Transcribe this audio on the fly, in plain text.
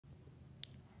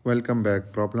Welcome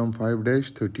back. Problem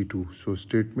 5-32. So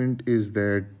statement is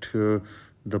that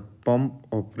the pump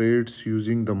operates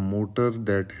using the motor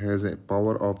that has a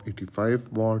power of 85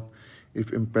 watt.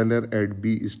 If impeller at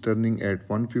B is turning at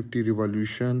 150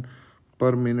 revolution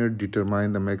per minute,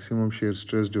 determine the maximum shear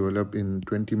stress developed in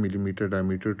 20 millimeter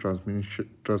diameter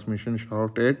transmission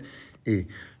shaft at A.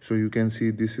 So you can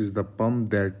see this is the pump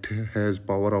that has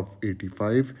power of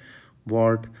 85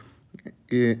 watt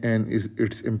and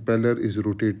its impeller is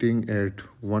rotating at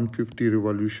 150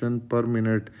 revolution per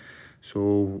minute.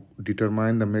 So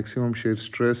determine the maximum shear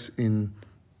stress in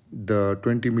the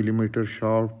 20 millimeter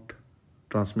shaft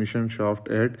transmission shaft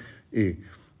at A.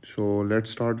 So let's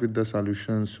start with the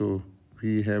solution. So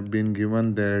we have been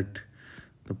given that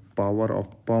the power of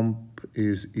pump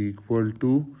is equal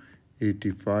to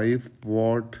 85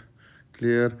 watt,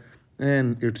 clear,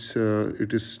 and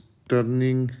it is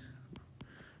turning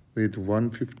with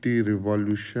 150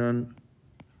 revolution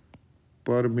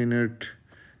per minute,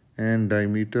 and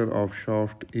diameter of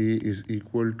shaft A is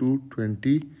equal to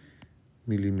 20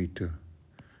 millimeter,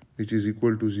 which is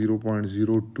equal to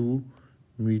 0.02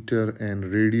 meter, and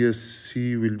radius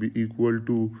C will be equal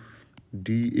to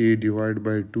dA divided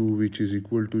by 2, which is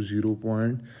equal to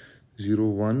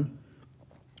 0.01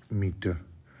 meter.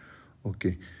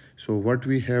 Okay, so what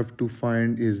we have to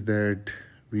find is that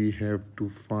we have to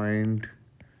find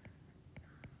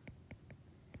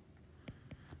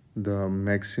the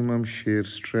maximum shear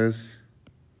stress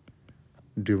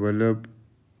developed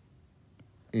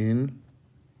in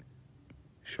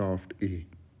shaft A.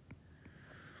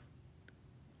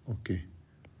 Okay,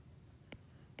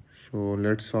 so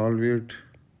let's solve it.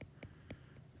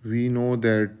 We know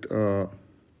that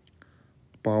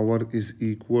power is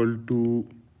equal to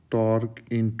torque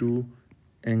into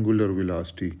angular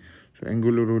velocity. So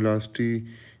angular velocity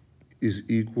is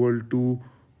equal to,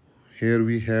 here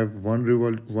we have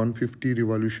 150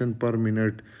 revolution per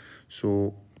minute.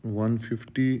 So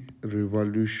 150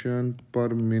 revolution per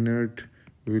minute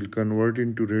will convert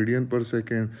into radian per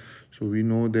second. So we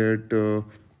know that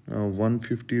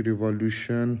 150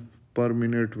 revolution per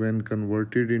minute when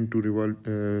converted into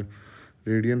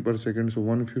radian per second. So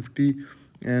 150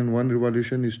 and 1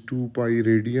 revolution is 2 pi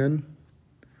radian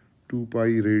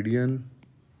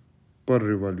per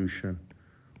revolution,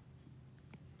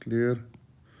 clear.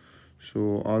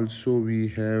 So also we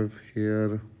have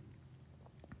here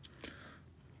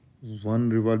we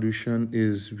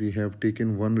have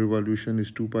taken 1 revolution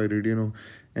is 2 pi radian,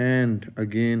 and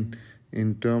again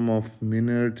in term of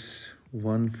minutes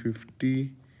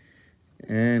 150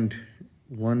 and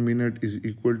 1 minute is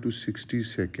equal to 60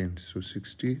 seconds. So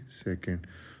 60 seconds.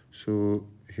 So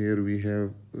here we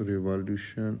have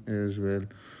revolution as well.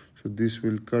 So this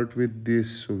will cut with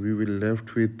this. So we will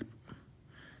left with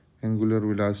angular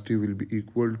velocity will be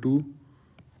equal to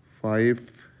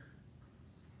 5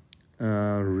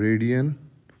 radian,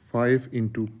 5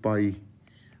 into pi,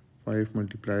 5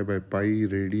 multiplied by pi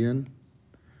radian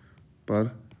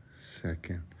per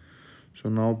second. So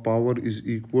now power is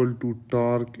equal to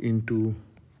torque into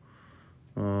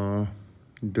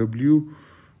W,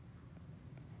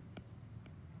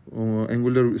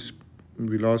 angular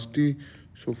velocity.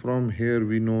 So from here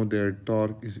we know that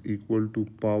torque is equal to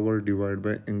power divided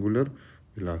by angular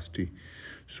velocity.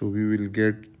 So we will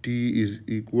get T is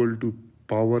equal to,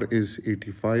 power is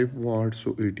 85 watts.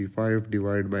 So 85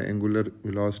 divided by angular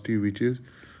velocity, which is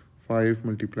 5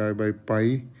 multiplied by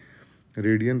pi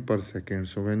radian per second.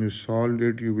 So when you solve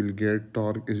it, you will get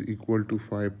torque is equal to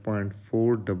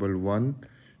 5.411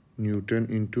 Newton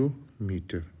into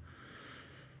meter.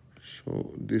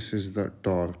 So this is the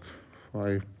torque,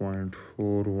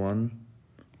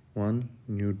 5.411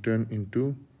 Newton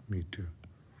into meter.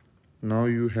 Now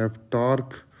you have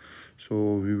torque.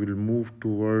 So we will move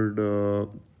toward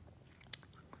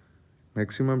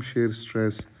maximum shear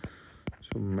stress.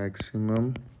 So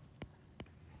maximum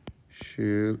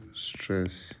shear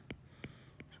stress.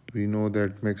 We know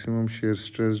that maximum shear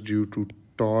stress due to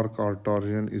torque or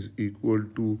torsion is equal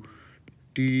to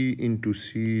T into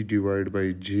C divided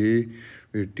by J,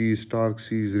 where T is torque,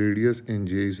 C is radius, and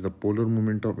J is the polar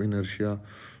moment of inertia.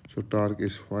 So torque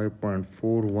is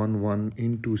 5.411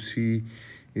 into C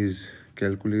is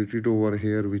calculated over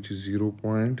here, which is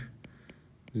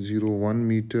 0.01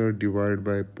 meter divided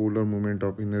by polar moment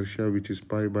of inertia, which is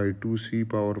pi by 2 C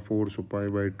power 4. So pi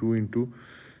by 2 into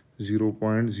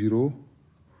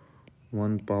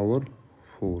 0.01 power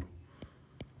 4.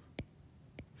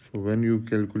 So when you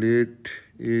calculate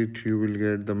it, you will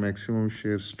get the maximum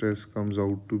shear stress comes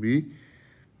out to be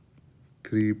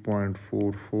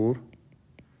 3.44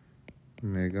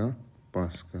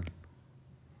 megapascal.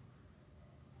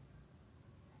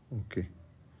 Okay.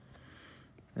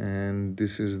 and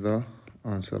this is the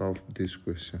answer of this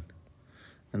question.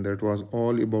 And that was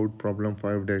all about problem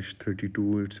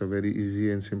 5-32. It's a very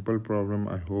easy and simple problem.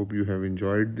 I hope you have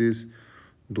enjoyed this.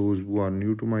 Those who are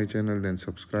new to my channel, then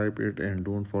subscribe it, and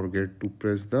don't forget to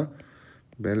press the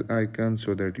bell icon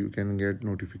so that you can get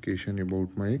notification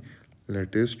about my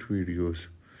latest videos.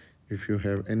 If you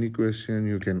have any question,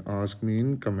 you can ask me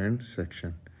in comment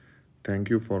section. Thank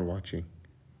you for watching.